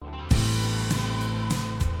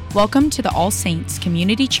Welcome to the All Saints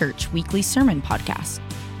Community Church Weekly Sermon Podcast.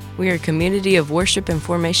 We are a community of worship and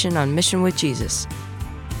formation on mission with Jesus.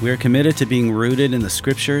 We are committed to being rooted in the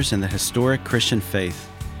Scriptures and the historic Christian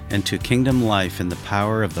faith, and to kingdom life in the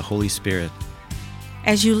power of the Holy Spirit.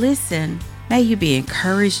 As you listen, may you be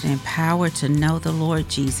encouraged and empowered to know the Lord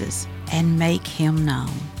Jesus and make Him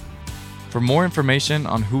known. For more information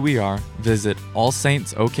on who we are, visit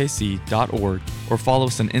allsaintsokc.org or follow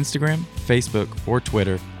us on Instagram, Facebook, or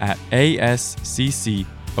Twitter at ASCCOKC.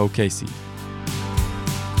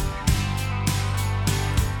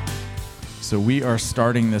 So we are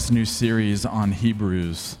starting this new series on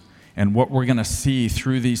Hebrews, and what we're going to see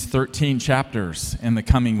through these 13 chapters in the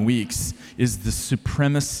coming weeks is the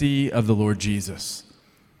supremacy of the Lord Jesus.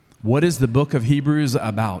 What is the book of Hebrews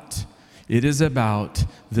about? It is about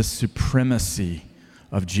the supremacy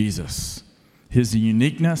of Jesus, His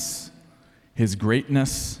uniqueness, His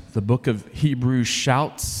greatness. The book of Hebrews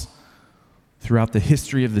shouts throughout the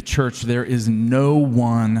history of the church, there is no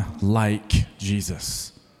one like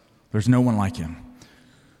Jesus. There's no one like Him.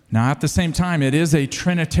 Now, at the same time, it is a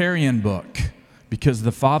Trinitarian book because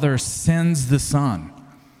the Father sends the Son,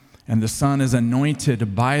 and the Son is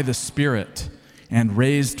anointed by the Spirit and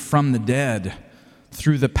raised from the dead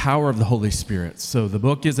through the power of the Holy Spirit. So the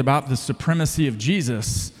book is about the supremacy of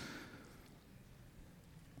Jesus,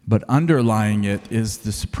 but underlying it is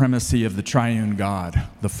the supremacy of the triune God,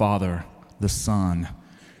 the Father, the Son,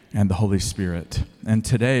 and the Holy Spirit. And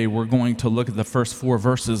today we're going to look at the first 4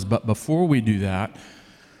 verses, but before we do that,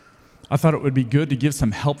 I thought it would be good to give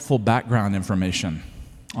some helpful background information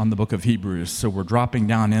on the book of Hebrews. So we're dropping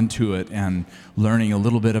down into it and learning a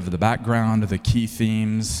little bit of the background, the key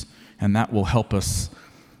themes, and that will help us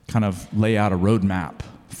kind of lay out a roadmap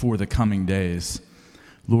for the coming days.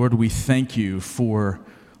 Lord, we thank you for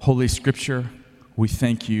Holy Scripture. We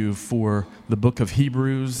thank you for the book of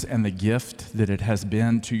Hebrews and the gift that it has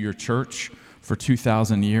been to your church for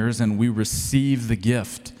 2,000 years, and we receive the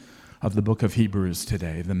gift of the book of Hebrews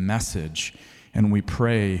today, the message, and we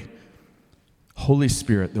pray, Holy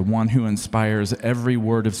Spirit, the one who inspires every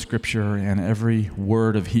word of Scripture and every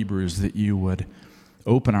word of Hebrews, that you would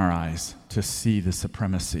open our eyes to see the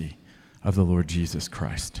supremacy of the Lord Jesus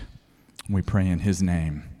Christ. We pray in His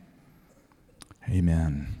name.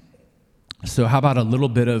 Amen. So how about a little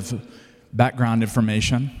bit of background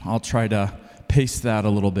information? I'll try to pace that a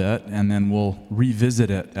little bit, and then we'll revisit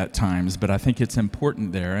it at times, but I think it's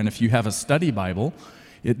important there. And if you have a study Bible,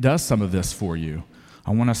 it does some of this for you.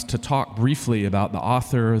 I want us to talk briefly about the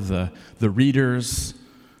author, the readers,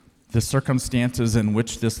 the circumstances in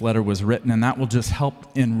which this letter was written, and that will just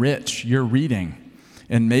help enrich your reading.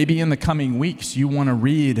 And maybe in the coming weeks, you want to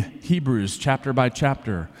read Hebrews chapter by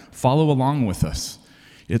chapter. Follow along with us.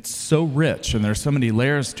 It's so rich, and there's so many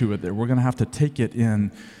layers to it that we're going to have to take it in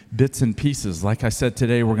bits and pieces. Like I said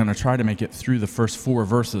today, we're going to try to make it through the first 4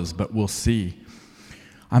 verses, but we'll see.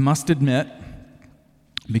 I must admit,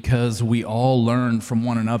 because we all learn from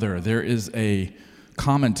one another, there is a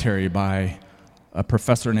commentary by a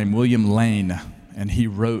professor named William Lane, and he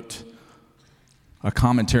wrote a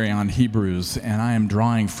commentary on Hebrews, and I am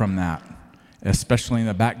drawing from that, especially in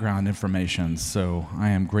the background information. So I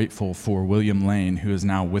am grateful for William Lane, who is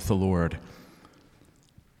now with the Lord.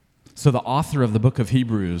 So the author of the book of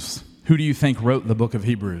Hebrews, who do you think wrote the book of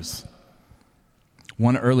Hebrews?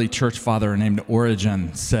 One early church father named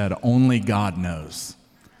Origen said, "Only God knows."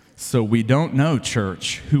 So we don't know,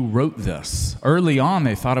 church, who wrote this. Early on,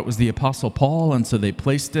 they thought it was the Apostle Paul, and so they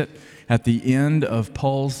placed it at the end of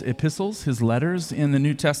Paul's epistles, his letters in the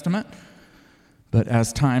New Testament. But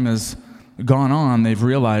as time has gone on, they've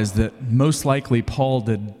realized that most likely Paul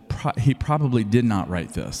he probably did not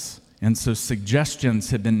write this. And so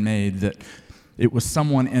suggestions have been made that it was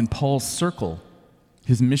someone in Paul's circle,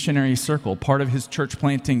 his missionary circle, part of his church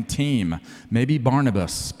planting team, maybe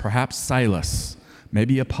Barnabas, perhaps Silas,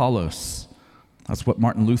 maybe Apollos. That's what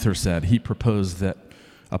Martin Luther said. He proposed that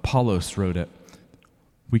Apollos wrote it.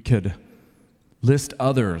 We could list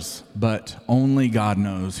others, but only God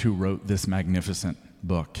knows who wrote this magnificent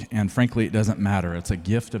book. And frankly, it doesn't matter. It's a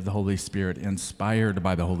gift of the Holy Spirit, inspired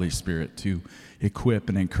by the Holy Spirit to equip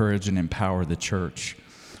and encourage and empower the church.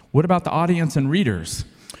 What about the audience and readers?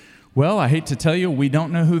 Well, I hate to tell you, we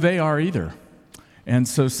don't know who they are either. And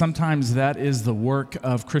so sometimes that is the work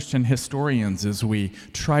of Christian historians, as we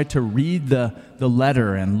try to read the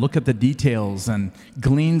letter and look at the details and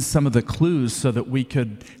glean some of the clues so that we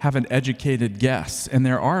could have an educated guess. And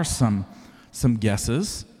there are some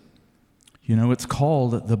guesses. You know, it's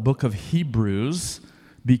called the book of Hebrews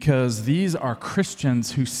because these are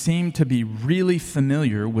Christians who seem to be really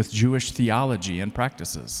familiar with Jewish theology and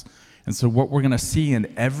practices. And so what we're going to see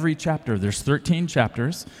in every chapter, there's 13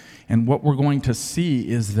 chapters, and what we're going to see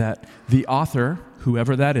is that the author,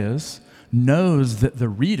 whoever that is, knows that the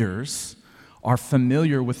readers are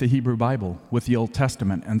familiar with the Hebrew Bible, with the Old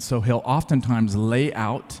Testament. And so he'll oftentimes lay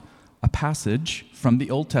out a passage from the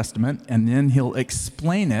Old Testament, and then he'll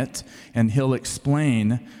explain it, and he'll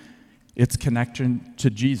explain its connection to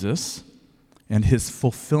Jesus and his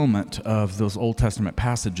fulfillment of those Old Testament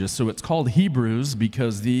passages. So it's called Hebrews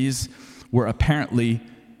because these were apparently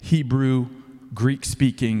Hebrew,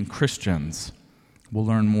 Greek-speaking Christians. We'll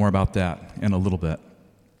learn more about that in a little bit.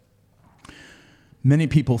 Many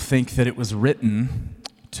people think that it was written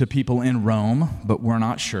to people in Rome, but we're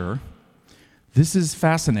not sure. This is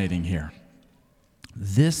fascinating here.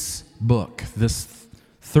 This book, this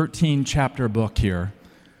 13-chapter book here,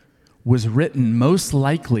 was written most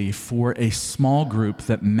likely for a small group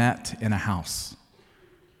that met in a house.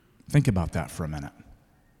 Think about that for a minute.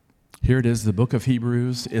 Here it is, the book of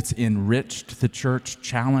Hebrews. It's enriched the church,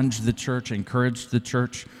 challenged the church, encouraged the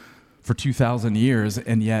church for 2,000 years,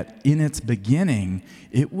 and yet in its beginning,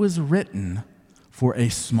 it was written for a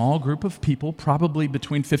small group of people, probably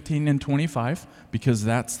between 15 and 25, because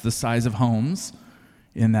that's the size of homes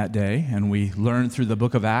in that day. And we learn through the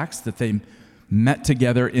book of Acts that they met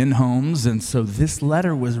together in homes, and so this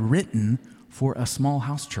letter was written for a small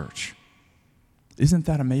house church. Isn't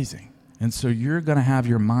that amazing? And so you're going to have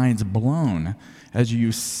your minds blown as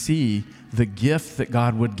you see the gift that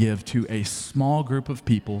God would give to a small group of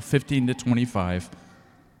people, 15 to 25,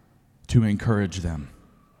 to encourage them.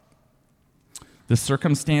 The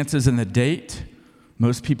circumstances and the date,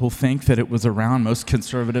 most people think that it was around, most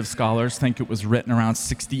conservative scholars think it was written around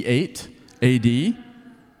 68 AD.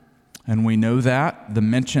 And we know that. The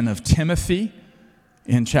mention of Timothy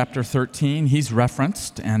in chapter 13, he's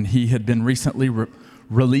referenced, and he had been recently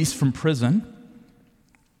released from prison.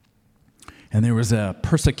 And there was a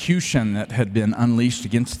persecution that had been unleashed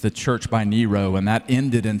against the church by Nero, and that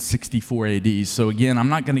ended in 64 AD. So again, I'm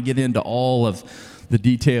not going to get into all of the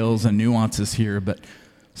details and nuances here, but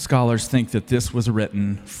scholars think that this was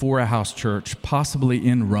written for a house church, possibly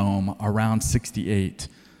in Rome, around 68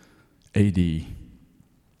 AD.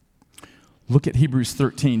 Look at Hebrews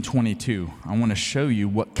 13:22. I want to show you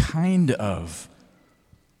what kind of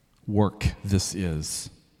work this is.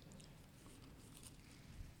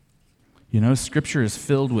 You know, Scripture is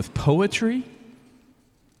filled with poetry.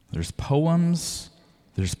 There's poems.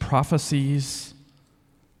 There's prophecies.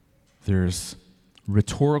 There's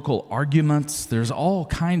rhetorical arguments. There's all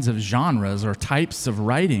kinds of genres or types of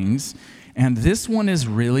writings. And this one is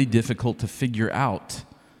really difficult to figure out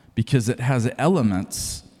because it has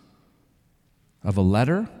elements of a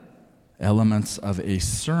letter, elements of a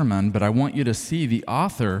sermon, but I want you to see the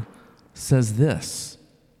author says this.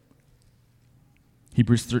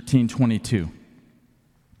 Hebrews 13:22.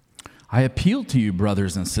 I appeal to you,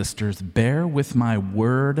 brothers and sisters, bear with my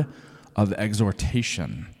word of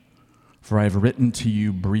exhortation, for I have written to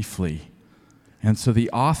you briefly. And so the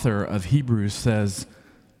author of Hebrews says,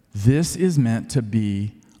 this is meant to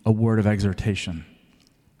be a word of exhortation.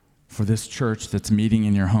 For this church that's meeting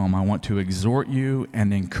in your home, I want to exhort you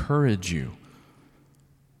and encourage you.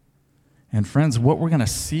 And friends, what we're going to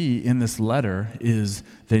see in this letter is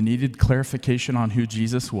they needed clarification on who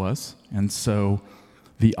Jesus was. And so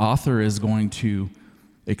the author is going to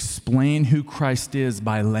explain who Christ is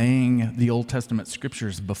by laying the Old Testament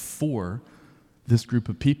scriptures before this group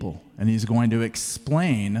of people. And he's going to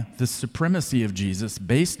explain the supremacy of Jesus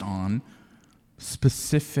based on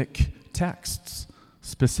specific texts,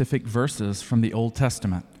 specific verses from the Old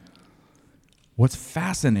Testament. What's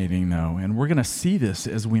fascinating, though, and we're going to see this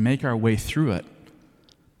as we make our way through it,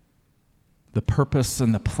 the purpose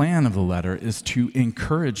and the plan of the letter is to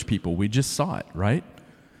encourage people. We just saw it, right?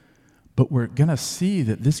 But we're going to see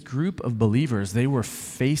that this group of believers, they were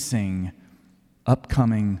facing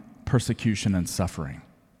upcoming persecution and suffering.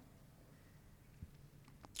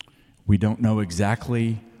 We don't know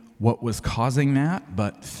exactly what was causing that,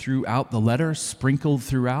 but throughout the letter, sprinkled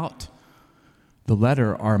throughout the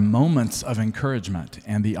letter, are moments of encouragement.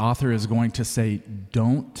 And the author is going to say,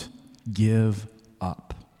 don't give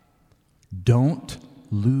up. Don't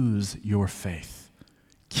lose your faith.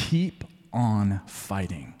 Keep on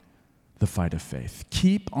fighting the fight of faith.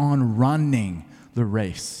 Keep on running the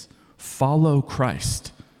race. Follow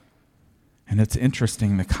Christ. And it's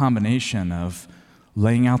interesting, the combination of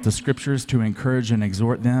laying out the scriptures to encourage and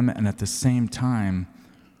exhort them, and at the same time,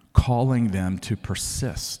 calling them to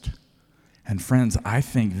persist. And friends, I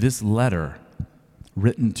think this letter,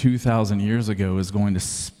 written 2,000 years ago, is going to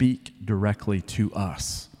speak directly to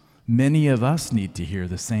us. Many of us need to hear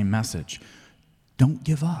the same message. Don't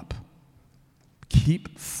give up.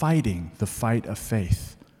 Keep fighting the fight of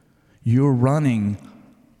faith. You're running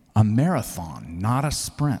a marathon, not a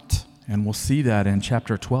sprint. And we'll see that in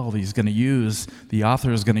chapter 12. The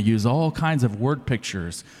author is going to use all kinds of word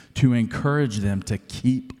pictures to encourage them to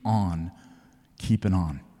keep on, keeping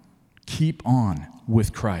on. Keep on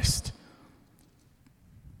with Christ.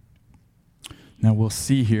 Now we'll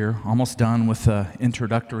see here, almost done with the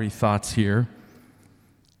introductory thoughts here.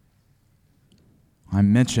 I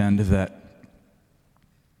mentioned that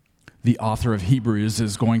the author of Hebrews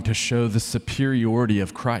is going to show the superiority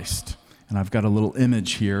of Christ. And I've got a little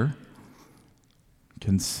image here. You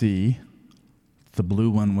can see the blue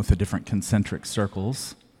one with the different concentric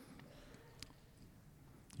circles.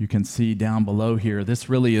 You can see down below here, this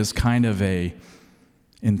really is kind of a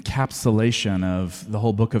encapsulation of the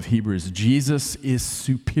whole book of Hebrews. Jesus is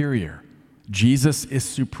superior. Jesus is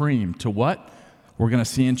supreme to what? We're going to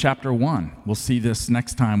see in chapter 1. We'll see this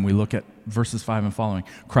next time we look at verses 5 and following.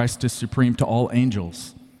 Christ is supreme to all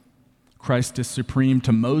angels. Christ is supreme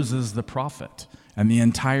to Moses the prophet and the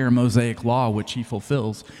entire Mosaic law which he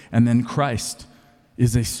fulfills. And then Christ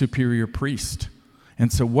is a superior priest.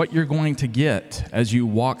 And so what you're going to get as you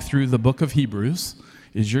walk through the book of Hebrews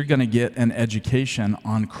is you're going to get an education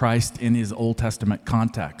on Christ in his Old Testament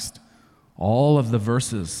context. All of the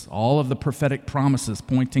verses, all of the prophetic promises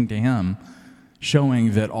pointing to him,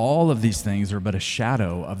 showing that all of these things are but a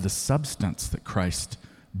shadow of the substance that Christ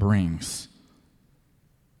brings.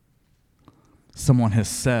 Someone has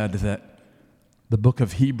said that the book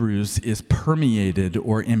of Hebrews is permeated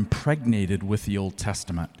or impregnated with the Old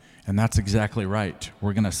Testament, and that's exactly right.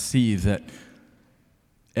 We're going to see that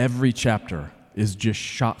every chapter is just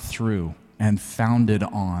shot through and founded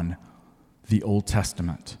on the Old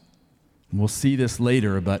Testament. And we'll see this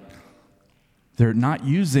later, but they're not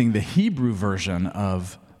using the Hebrew version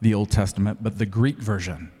of the Old Testament, but the Greek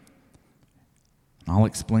version. And I'll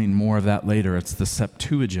explain more of that later. It's the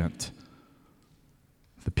Septuagint.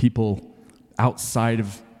 The people outside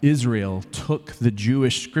of Israel took the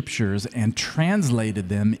Jewish scriptures and translated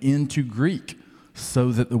them into Greek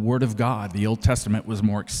so that the Word of God, the Old Testament, was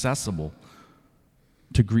more accessible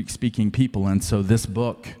to Greek-speaking people. And so this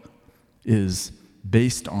book is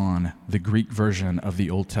based on the Greek version of the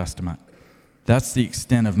Old Testament. That's the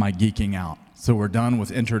extent of my geeking out. So we're done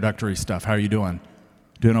with introductory stuff. How are you doing?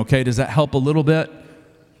 Doing okay? Does that help a little bit?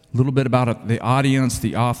 A little bit about the audience,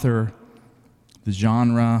 the author, the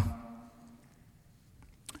genre.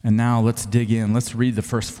 And now let's dig in. Let's read the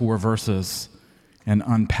first 4 verses and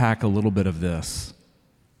unpack a little bit of this.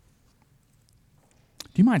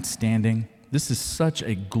 Do you mind standing? This is such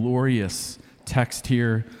a glorious text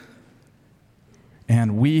here.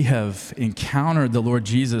 And we have encountered the Lord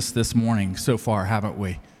Jesus this morning so far, haven't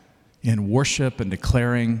we? In worship and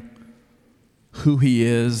declaring who he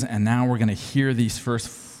is. And now we're going to hear these first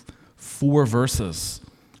 4 verses,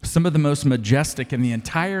 some of the most majestic in the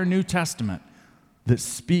entire New Testament, that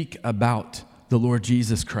speak about the Lord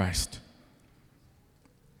Jesus Christ.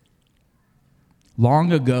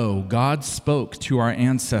 Long ago, God spoke to our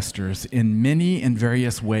ancestors in many and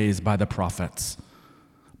various ways by the prophets.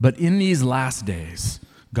 But in these last days,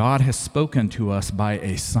 God has spoken to us by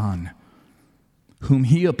a Son, whom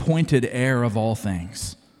he appointed heir of all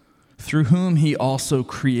things, through whom he also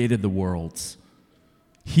created the worlds.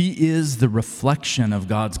 He is the reflection of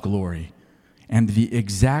God's glory and the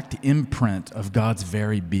exact imprint of God's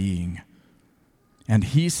very being. And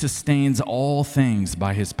he sustains all things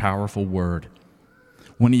by his powerful word.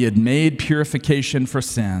 When he had made purification for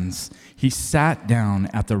sins, he sat down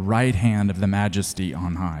at the right hand of the Majesty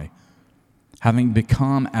on high, having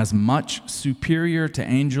become as much superior to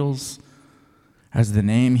angels as the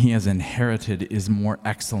name he has inherited is more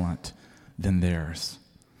excellent than theirs.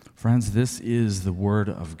 Friends, this is the word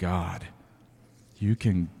of God. You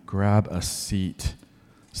can grab a seat.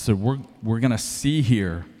 So we're going to see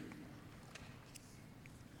here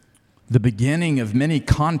the beginning of many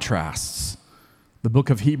contrasts. The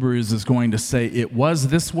book of Hebrews is going to say it was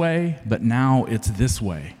this way, but now it's this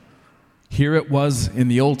way. Here it was in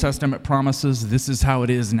the Old Testament promises. This is how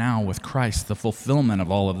it is now with Christ, the fulfillment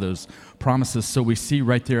of all of those promises. So we see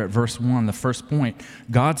right there at verse 1, the first point,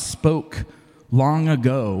 God spoke long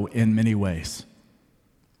ago in many ways.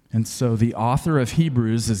 And so the author of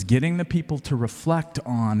Hebrews is getting the people to reflect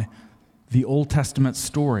on the Old Testament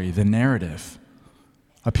story, the narrative.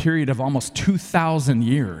 A period of almost 2,000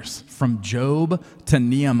 years from Job to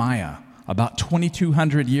Nehemiah, about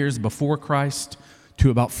 2,200 years before Christ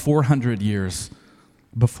to about 400 years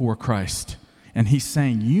before Christ. And he's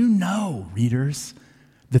saying, you know, readers,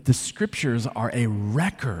 that the scriptures are a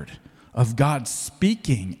record of God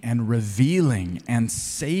speaking and revealing and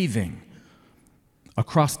saving.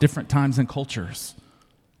 across different times and cultures.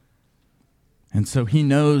 And so he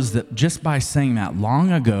knows that just by saying that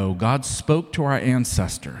long ago, God spoke to our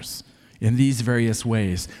ancestors in these various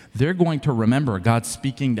ways. They're going to remember God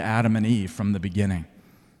speaking to Adam and Eve from the beginning.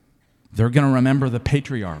 They're going to remember the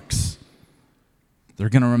patriarchs. They're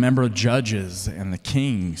going to remember judges and the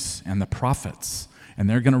kings and the prophets. And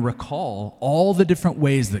they're going to recall all the different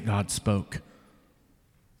ways that God spoke.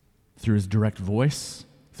 Through his direct voice,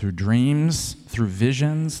 through dreams, through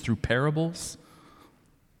visions, through parables.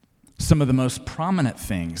 Some of the most prominent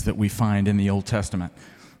things that we find in the Old Testament.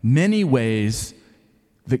 Many ways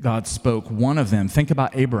that God spoke. One of them, think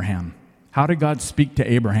about Abraham. How did God speak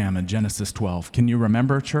to Abraham in Genesis 12? Can you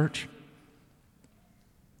remember, church?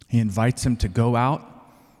 He invites him to go out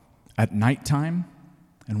at nighttime,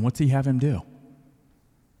 and what's he have him do?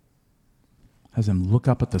 Has him look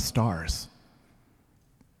up at the stars.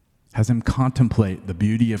 Has him contemplate the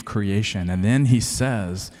beauty of creation. And then he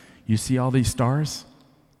says, you see all these stars?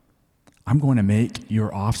 I'm going to make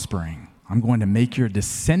your offspring. I'm going to make your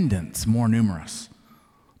descendants more numerous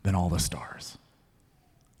than all the stars.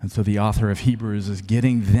 And so the author of Hebrews is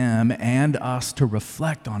getting them and us to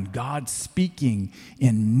reflect on God speaking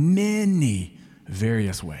in many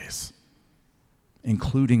various ways,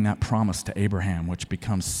 including that promise to Abraham, which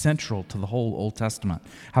becomes central to the whole Old Testament.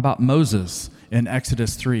 How about Moses in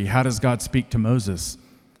Exodus 3? How does God speak to Moses?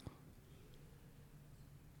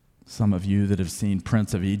 Some of you that have seen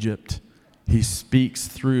Prince of Egypt, he speaks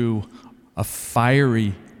through a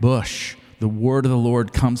fiery bush. The word of the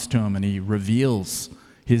Lord comes to him and he reveals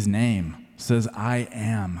his name, says, I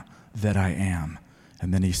am that I am.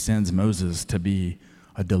 And then he sends Moses to be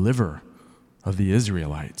a deliverer of the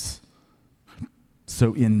Israelites.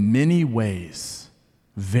 So in many ways,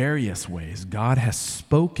 various ways, God has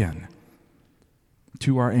spoken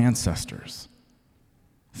to our ancestors.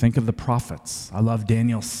 Think of the prophets. I love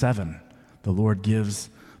Daniel 7. The Lord gives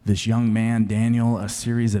this young man, Daniel, a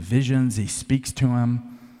series of visions. He speaks to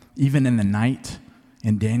him. Even in the night,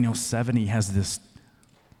 in Daniel 7, he has this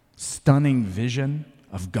stunning vision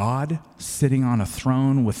of God sitting on a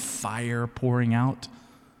throne with fire pouring out.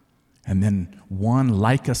 And then one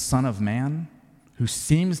like a son of man who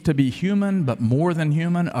seems to be human but more than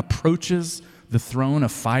human approaches the throne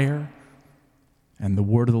of fire. And the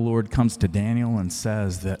word of the Lord comes to Daniel and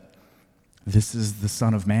says that this is the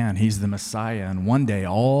Son of Man. He's the Messiah. And one day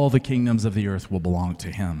all the kingdoms of the earth will belong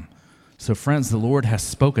to him. So friends, the Lord has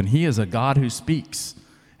spoken. He is a God who speaks.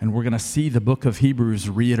 And we're going to see the book of Hebrews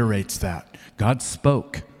reiterates that. God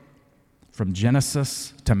spoke from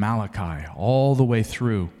Genesis to Malachi, all the way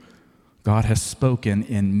through. God has spoken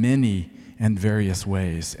in many and various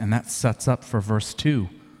ways. And that sets up for verse 2.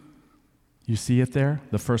 You see it there?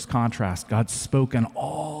 The first contrast. God spoke in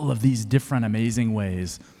all of these different amazing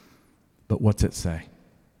ways. But what's it say?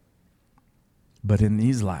 But in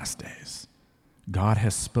these last days, God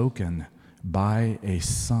has spoken by a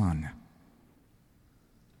Son.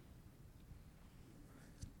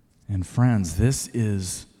 And friends, this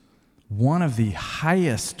is one of the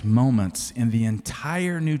highest moments in the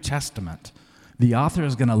entire New Testament. The author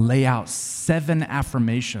is going to lay out 7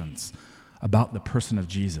 affirmations about the person of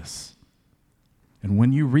Jesus. And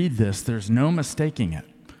when you read this, there's no mistaking it.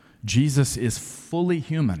 Jesus is fully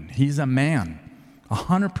human. He's a man,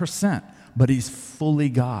 100%, but he's fully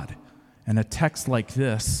God. And a text like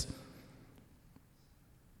this,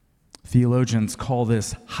 theologians call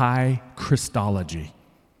this high Christology.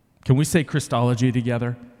 Can we say Christology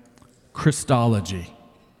together? Christology.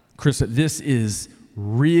 This is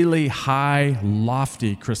really high,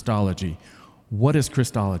 lofty Christology. What is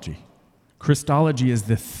Christology? Christology is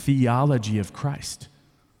the theology of Christ.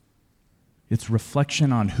 It's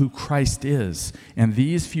reflection on who Christ is. And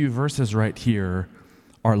these few verses right here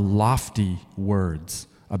are lofty words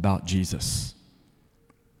about Jesus.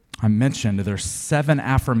 I mentioned there's 7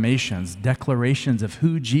 affirmations, declarations of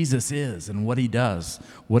who Jesus is and what he does,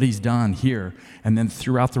 what he's done here. And then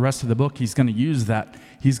throughout the rest of the book, he's going to use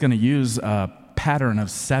a pattern of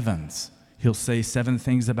 7s. He'll say 7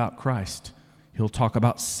 things about Christ. He'll talk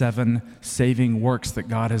about 7 saving works that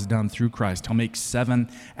God has done through Christ. He'll make 7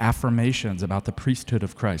 affirmations about the priesthood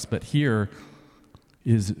of Christ. But here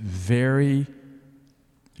is very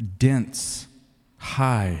dense,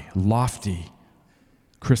 high, lofty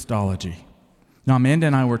Christology. Now, Amanda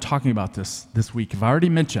and I were talking about this week. I've already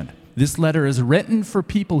mentioned, this letter is written for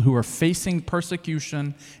people who are facing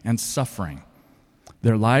persecution and suffering.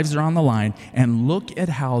 Their lives are on the line, and look at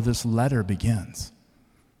how this letter begins.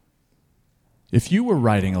 If you were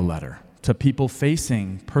writing a letter to people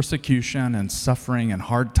facing persecution and suffering and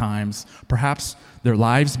hard times, perhaps their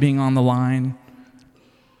lives being on the line,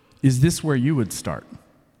 Is this where you would start?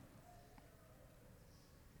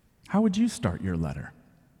 How would you start your letter?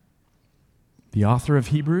 The author of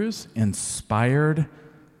Hebrews, inspired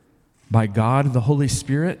by God, the Holy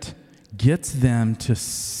Spirit, gets them to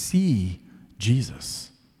see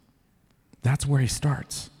Jesus. That's where he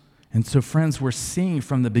starts. And so, friends, we're seeing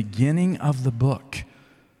from the beginning of the book,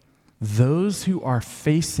 those who are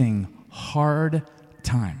facing hard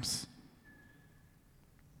times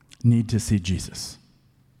need to see Jesus.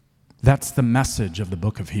 That's the message of the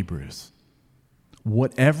book of Hebrews.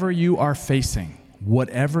 Whatever you are facing,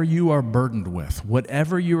 whatever you are burdened with,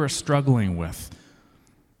 whatever you are struggling with,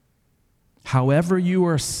 however you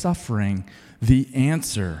are suffering, the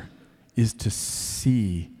answer is to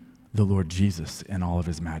see the Lord Jesus in all of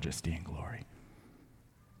his majesty and glory.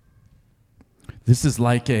 This is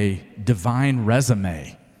like a divine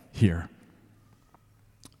resume here.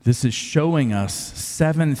 This is showing us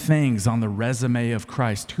 7 things on the resume of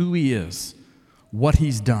Christ: who he is, what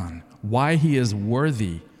he's done, why he is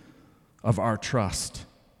worthy of our trust.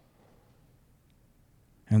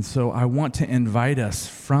 And so I want to invite us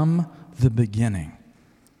from the beginning.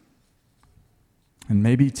 And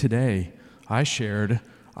maybe today I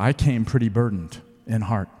came pretty burdened in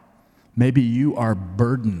heart. Maybe you are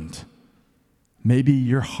burdened. Maybe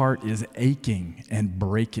your heart is aching and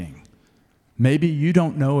breaking. Maybe you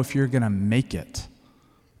don't know if you're going to make it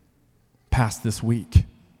past this week.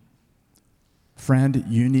 Friend,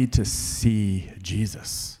 you need to see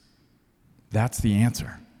Jesus. That's the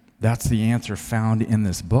answer. That's the answer found in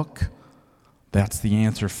this book. That's the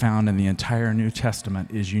answer found in the entire New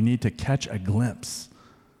Testament, is you need to catch a glimpse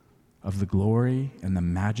of the glory and the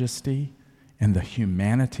majesty and the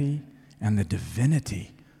humanity and the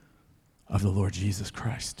divinity of the Lord Jesus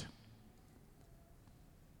Christ.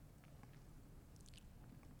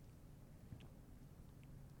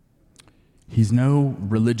 He's no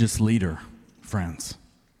religious leader, friends.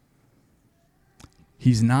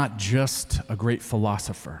 He's not just a great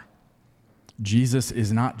philosopher. Jesus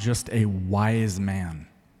is not just a wise man.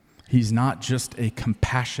 He's not just a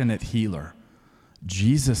compassionate healer.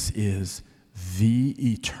 Jesus is the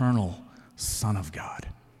eternal Son of God.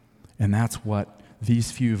 And that's what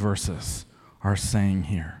these few verses are saying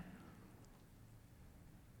here.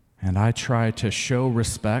 And I try to show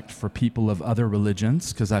respect for people of other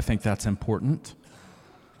religions because I think that's important.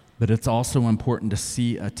 But it's also important to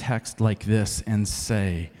see a text like this and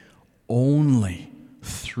say, only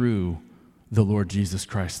through the Lord Jesus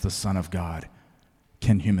Christ, the Son of God,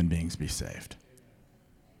 can human beings be saved.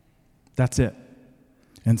 That's it.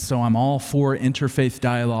 And so I'm all for interfaith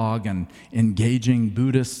dialogue and engaging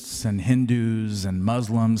Buddhists and Hindus and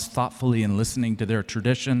Muslims thoughtfully and listening to their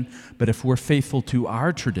tradition. But if we're faithful to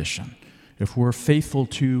our tradition, if we're faithful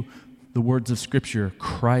to the words of Scripture,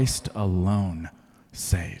 Christ alone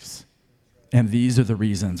saves. And these are the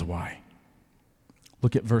reasons why.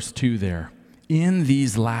 Look at verse 2 there. In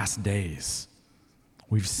these last days,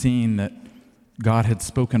 we've seen that God had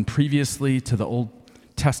spoken previously to the Old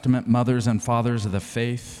Testament mothers and fathers of the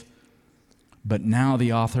faith, but now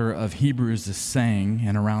the author of Hebrews is saying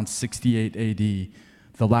in around 68 AD,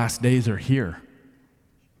 the last days are here.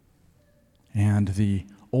 And the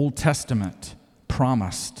Old Testament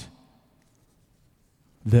promised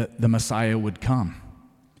that the Messiah would come.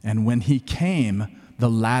 And when he came, the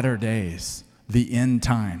latter days, the end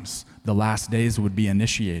times, the last days would be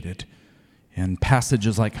initiated. In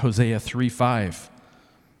passages like Hosea 3:5,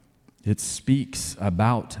 it speaks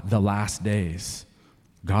about the last days.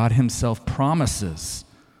 God himself promises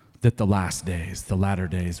that the last days, the latter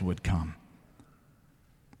days would come.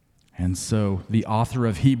 And so the author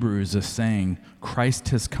of Hebrews is saying, Christ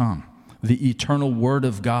has come. The eternal Word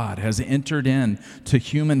of God has entered into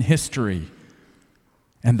human history,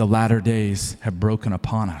 and the latter days have broken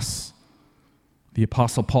upon us. The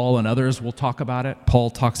Apostle Paul and others will talk about it. Paul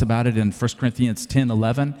talks about it in 1 Corinthians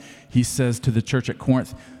 10:11. He says to the church at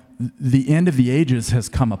Corinth, the end of the ages has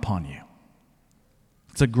come upon you.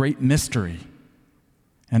 It's a great mystery.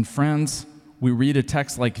 And friends, we read a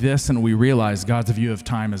text like this and we realize God's view of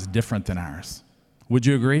time is different than ours. Would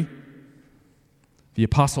you agree? The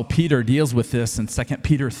Apostle Peter deals with this in 2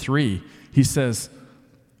 Peter 3. He says,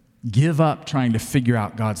 give up trying to figure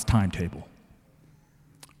out God's timetable.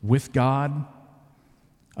 With God,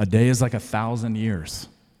 a day is like 1,000 years.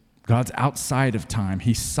 God's outside of time.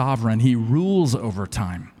 He's sovereign. He rules over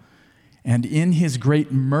time. And in his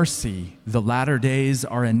great mercy, the latter days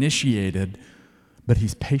are initiated, but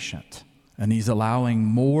he's patient. And he's allowing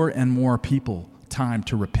more and more people time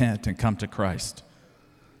to repent and come to Christ.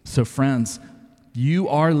 So friends, you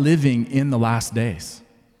are living in the last days.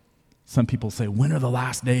 Some people say, when are the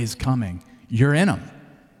last days coming? You're in them.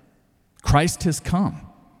 Christ has come.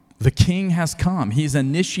 The King has come. He's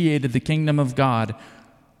initiated the kingdom of God,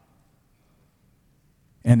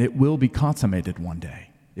 and it will be consummated one day.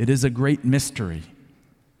 It is a great mystery.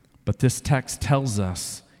 But this text tells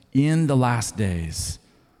us in the last days,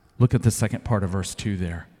 look at the second part of verse 2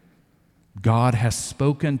 there. God has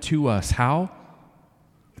spoken to us. How?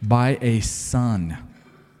 By a Son,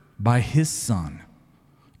 by His Son,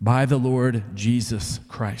 by the Lord Jesus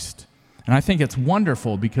Christ. And I think it's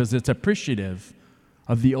wonderful because it's appreciative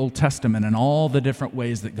of the Old Testament and all the different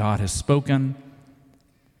ways that God has spoken.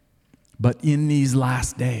 But in these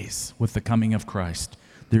last days, with the coming of Christ,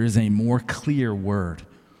 there is a more clear word.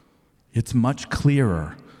 It's much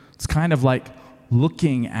clearer. It's kind of like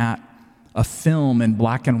looking at a film in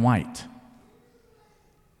black and white.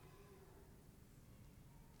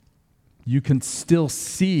 You can still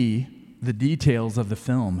see the details of the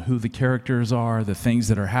film, who the characters are, the things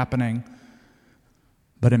that are happening.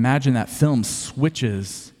 But imagine that film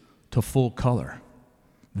switches to full color.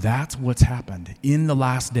 That's what's happened in the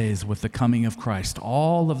last days with the coming of Christ.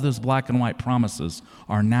 All of those black and white promises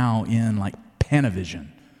are now in like Panavision.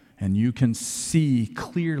 And you can see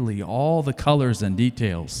clearly all the colors and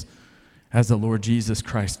details as the Lord Jesus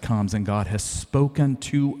Christ comes, and God has spoken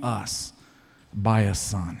to us by a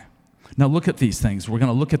Son. Now look at these things. We're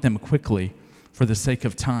going to look at them quickly for the sake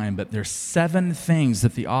of time, but there's 7 things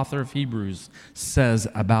that the author of Hebrews says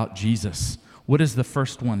about Jesus. What is the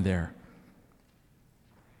first one there?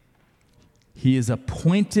 He is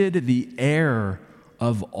appointed the heir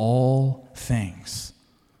of all things.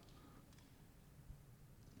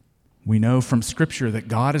 We know from Scripture that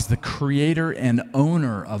God is the creator and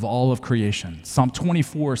owner of all of creation. Psalm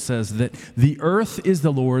 24 says that the earth is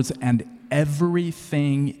the Lord's and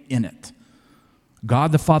everything in it.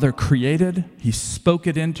 God the Father created, He spoke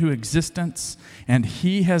it into existence, and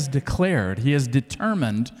He has declared, He has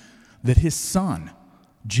determined that His Son,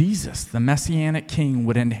 Jesus, the Messianic King,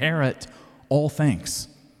 would inherit all things.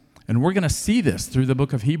 And we're going to see this through the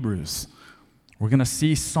book of Hebrews. We're going to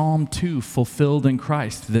see Psalm 2 fulfilled in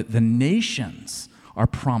Christ, that the nations are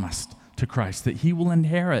promised to Christ, that He will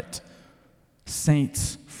inherit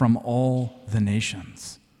saints from all the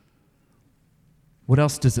nations. What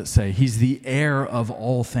else does it say? He's the heir of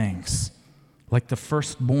all things, like the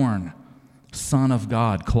firstborn Son of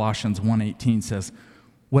God, Colossians 1:18 says.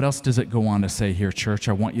 What else does it go on to say here, church?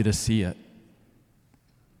 I want you to see it.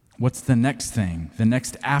 What's the next thing? The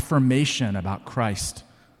next affirmation about Christ.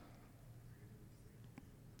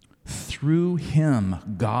 Through Him,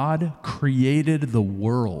 God created the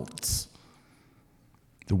worlds.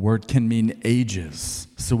 The word can mean ages.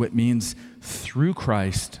 So it means through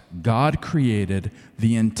Christ, God created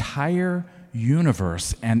the entire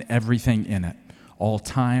universe and everything in it. All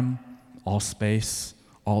time, all space,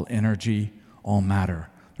 all energy, all matter.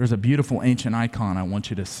 There's a beautiful ancient icon I want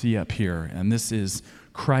you to see up here, and this is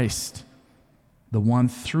Christ, the one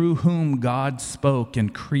through whom God spoke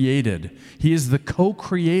and created. He is the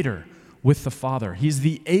co-creator with the Father. He's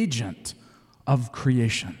the agent of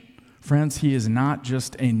creation. Friends, He is not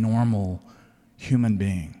just a normal human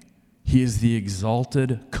being. He is the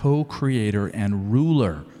exalted co-creator and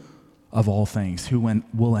ruler of all things, who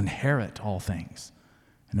will inherit all things.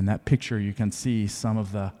 And in that picture, you can see some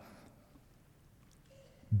of the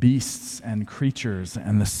beasts and creatures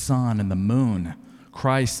and the sun and the moon.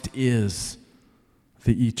 Christ is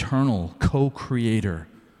the eternal co-creator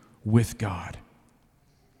with God.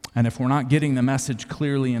 And if we're not getting the message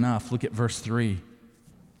clearly enough, look at verse 3.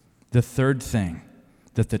 The third thing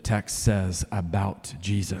that the text says about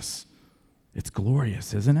Jesus. It's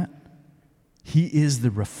glorious, isn't it? He is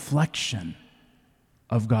the reflection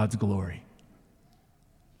of God's glory.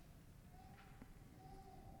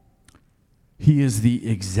 He is the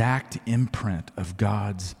exact imprint of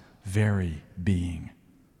God's very being.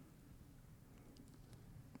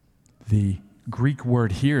 The Greek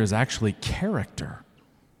word here is actually character.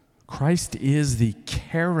 Christ is the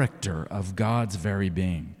character of God's very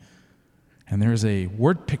being. And there's a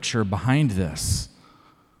word picture behind this,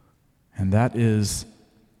 and that is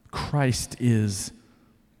Christ is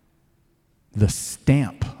the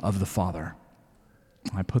stamp of the Father.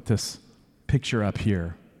 I put this picture up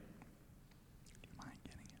here.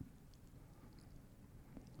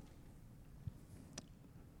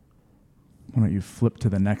 Why don't you flip to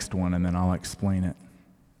the next one, and then I'll explain it.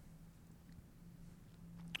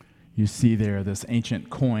 You see there this ancient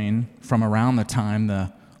coin from around the time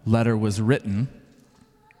the letter was written.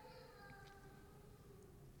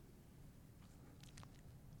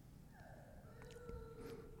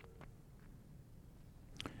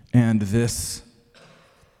 And this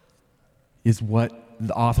is what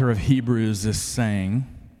the author of Hebrews is saying.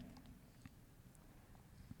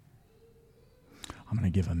 I'm going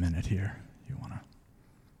to give a minute here. You want to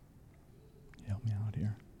help me out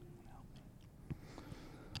here?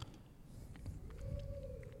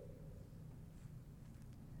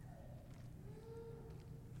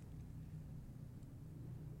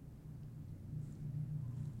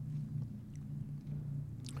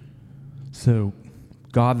 So,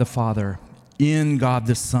 God the Father, in God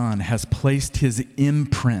the Son, has placed his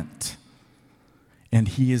imprint, and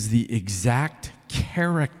he is the exact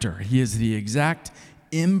character. He is the exact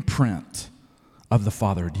imprint of the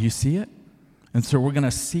Father. Do you see it? And so we're going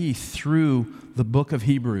to see through the book of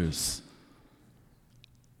Hebrews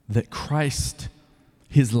that Christ,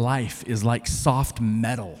 his life is like soft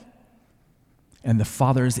metal. And the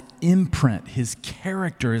Father's imprint, his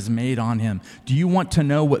character is made on him. Do you want to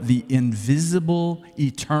know what the invisible,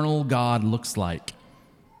 eternal God looks like?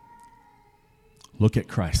 Look at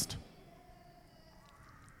Christ.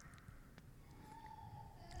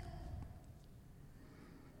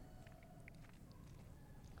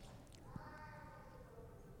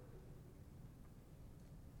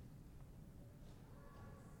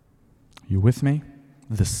 You with me?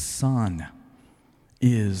 The Son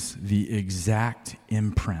is the exact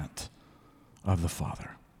imprint of the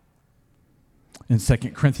Father. In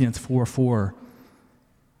 2 Corinthians 4:4,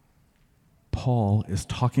 Paul is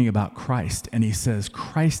talking about Christ, and he says,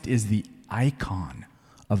 Christ is the icon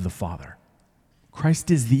of the Father. Christ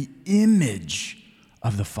is the image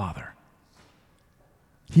of the Father.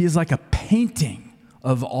 He is like a painting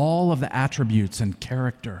of all of the attributes and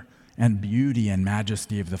character and beauty and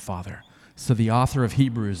majesty of the Father. So the author of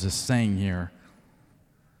Hebrews is saying here,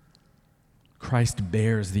 Christ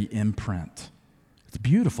bears the imprint. It's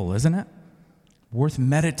beautiful, isn't it? Worth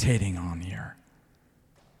meditating on here.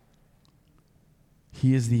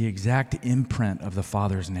 He is the exact imprint of the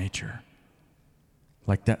Father's nature.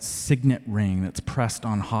 Like that signet ring that's pressed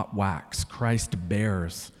on hot wax, Christ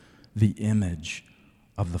bears the image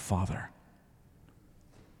of the Father.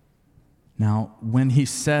 Now, when he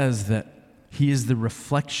says that he is the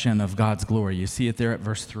reflection of God's glory, you see it there at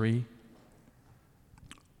verse 3?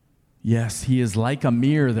 Yes, he is like a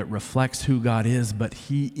mirror that reflects who God is, but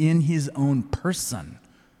he, in his own person,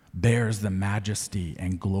 bears the majesty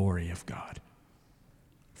and glory of God.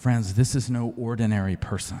 Friends, this is no ordinary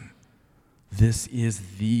person. This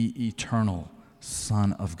is the eternal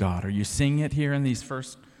Son of God. Are you seeing it here in these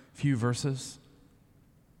first few verses?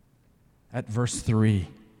 At verse 3,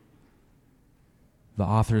 the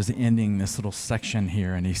author is ending this little section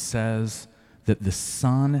here, and he says that the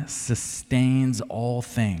Son sustains all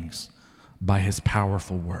things by his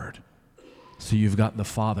powerful word. So you've got the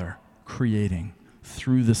Father creating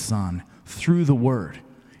through the Son, through the Word,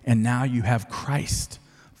 and now you have Christ,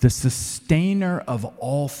 the sustainer of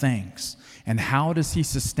all things. And how does he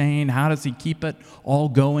sustain? How does he keep it all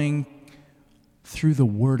going? Through the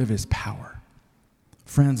word of his power.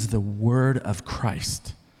 Friends, the word of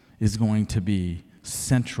Christ is going to be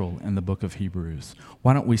central in the book of Hebrews.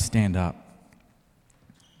 Why don't we stand up?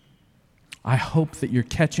 I hope that you're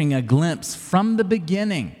catching a glimpse from the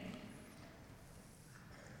beginning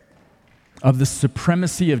of the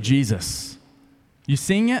supremacy of Jesus. You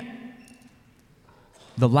seeing it?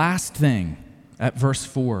 The last thing at verse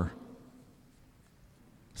 4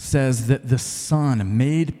 says that the Son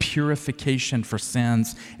made purification for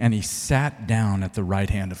sins, and he sat down at the right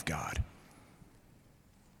hand of God.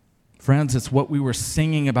 Friends, it's what we were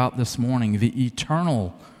singing about this morning, the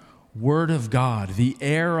eternal Word of God, the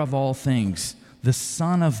heir of all things, the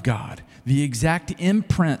Son of God, the exact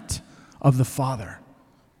imprint of the Father,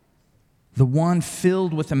 the one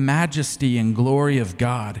filled with the majesty and glory of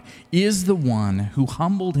God, is the one who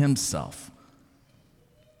humbled himself,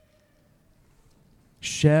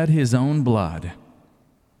 shed his own blood,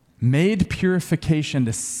 made purification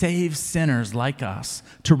to save sinners like us,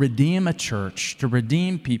 to redeem a church, to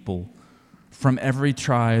redeem people from every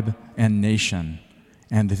tribe and nation.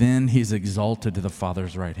 And then he's exalted to the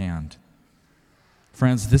Father's right hand.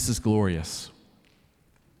 Friends, this is glorious.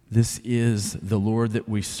 This is the Lord that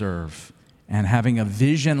we serve. And having a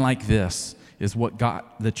vision like this is what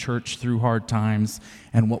got the church through hard times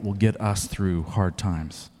and what will get us through hard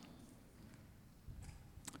times.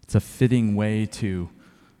 It's a fitting way to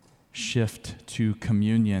shift to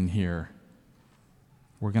communion here.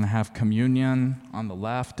 We're going to have communion on the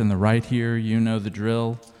left and the right here. You know the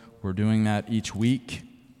drill. We're doing that each week.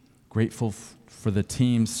 Grateful for the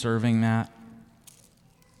team serving that.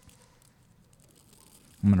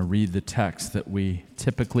 I'm going to read the text that we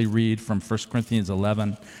typically read from 1 Corinthians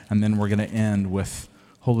 11, and then we're going to end with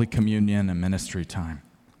Holy Communion and ministry time.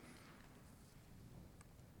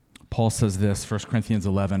 Paul says this, 1 Corinthians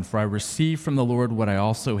 11, "For I received from the Lord what I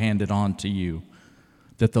also handed on to you,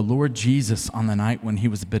 that the Lord Jesus, on the night when he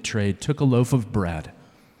was betrayed, took a loaf of bread,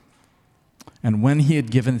 and when he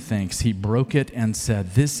had given thanks, he broke it and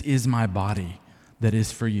said, "This is my body that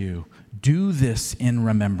is for you. Do this in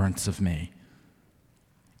remembrance of me."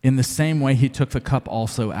 In the same way, he took the cup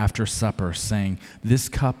also after supper, saying, "This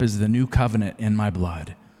cup is the new covenant in my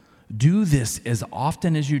blood. Do this as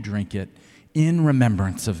often as you drink it in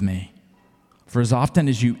remembrance of me. For as often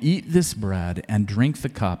as you eat this bread and drink the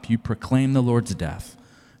cup, you proclaim the Lord's death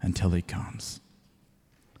until he comes."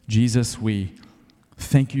 Jesus, we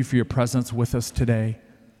thank you for your presence with us today.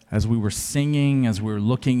 As we were singing, as we were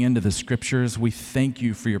looking into the scriptures, we thank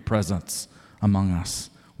you for your presence among us.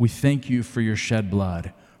 We thank you for your shed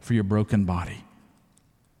blood, for your broken body.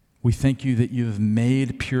 We thank you that you have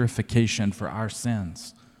made purification for our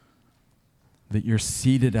sins, that you're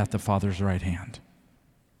seated at the Father's right hand.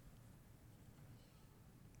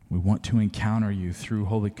 We want to encounter you through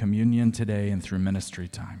Holy Communion today and through ministry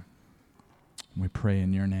time. We pray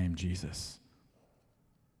in your name, Jesus.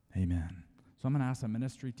 Amen. So I'm going to ask the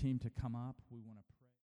ministry team to come up. We want to